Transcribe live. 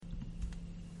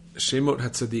Shemot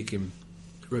Hatzaddikim.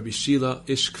 Rabbi Shila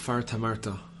ish Kfar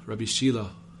Tamarta. Rabbi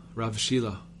Shila, Rav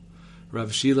Shila.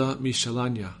 Rav Shila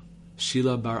Mishalanya.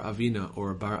 Shila bar Avina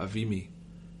or bar Avimi.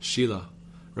 Shila.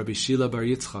 Rabbi Shila bar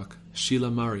Yitzchak.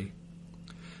 Shila Mari.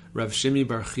 Rav Shimi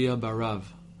bar Chia bar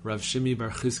Rav. Rav Shimi bar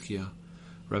Chizkiah.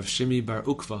 Rav Shimi bar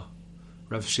Ukva.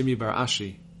 Rav Shimi bar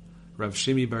Ashi. Rav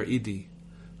Shimi bar Idi.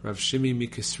 Rav Shimi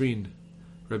Mikisrin.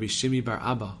 Rabbi Shimi bar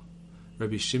Abba.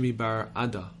 Rabbi Shimi bar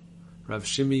Ada. Rav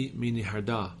Shimi mi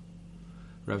Niharda.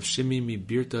 Rav Shimi mi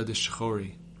Birta de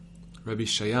Shechori. Rabbi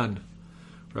Shayan.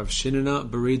 Rav Shinana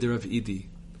Bereda Rav Idi.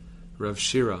 Rav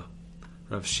Shira.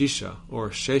 Rav Shisha or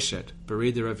Sheshet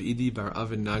Bereda Rav Idi bar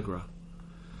Avin Nagra.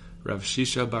 Rav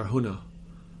Shisha bar Huna.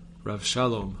 Rav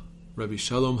Shalom. Rabbi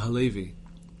Shalom Halevi.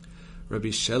 Rabbi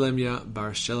Shelemya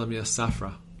bar Shelemya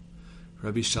Safra.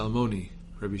 Rabbi Shalmoni.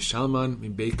 Rabbi Shalman mi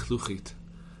Beit Kluchit.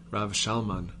 Rav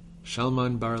Shalman.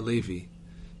 Shalman bar Levi.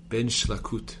 Ben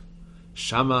Shlakut.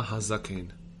 Shama Hazaken.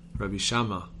 Rabbi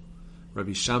Shama.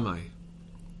 Rabbi Shammai.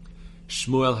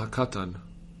 Shmuel Hakatan.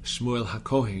 Shmuel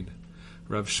Hakohen.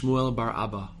 Rav Shmuel bar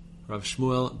Abba. Rav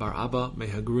Shmuel bar Abba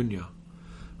Mehagrunya.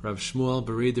 Rav Shmuel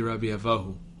Beredi Rabbi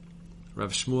Avahu.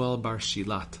 Rav Shmuel bar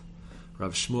Shilat.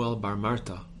 Rav Shmuel bar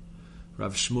Marta.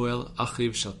 Rav Shmuel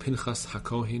Achiv Shal Pinchas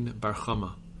Hakohen bar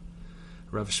Chama.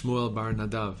 Rav Shmuel bar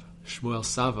Nadav. Shmuel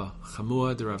Sava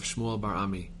Chamua de Rav Shmuel bar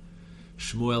Ami.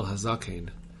 Shmuel Hazaken.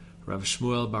 Rav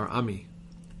Shmuel bar Ami.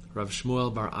 Rav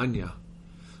Shmuel bar Anya.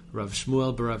 Rav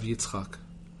Shmuel bar Rav Yitzchak.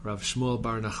 Rav Shmuel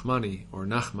bar Nachmani or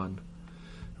Nachman.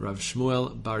 Rav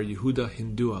Shmuel bar Yehuda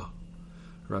Hindua.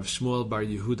 Rav Shmuel bar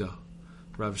Yehuda.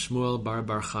 Rav Shmuel bar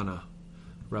Barchana.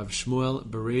 Rav Shmuel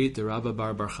Berei de Rabba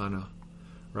bar Barchana.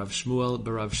 Rav Shmuel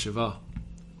bar Rav Shiva.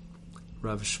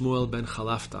 Rav Shmuel ben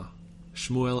Chalafta.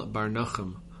 Shmuel bar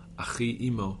Nachem. Achi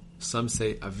Imo. Some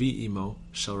say Avi Imo.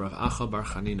 Shel Rav Acha bar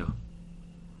Chanina.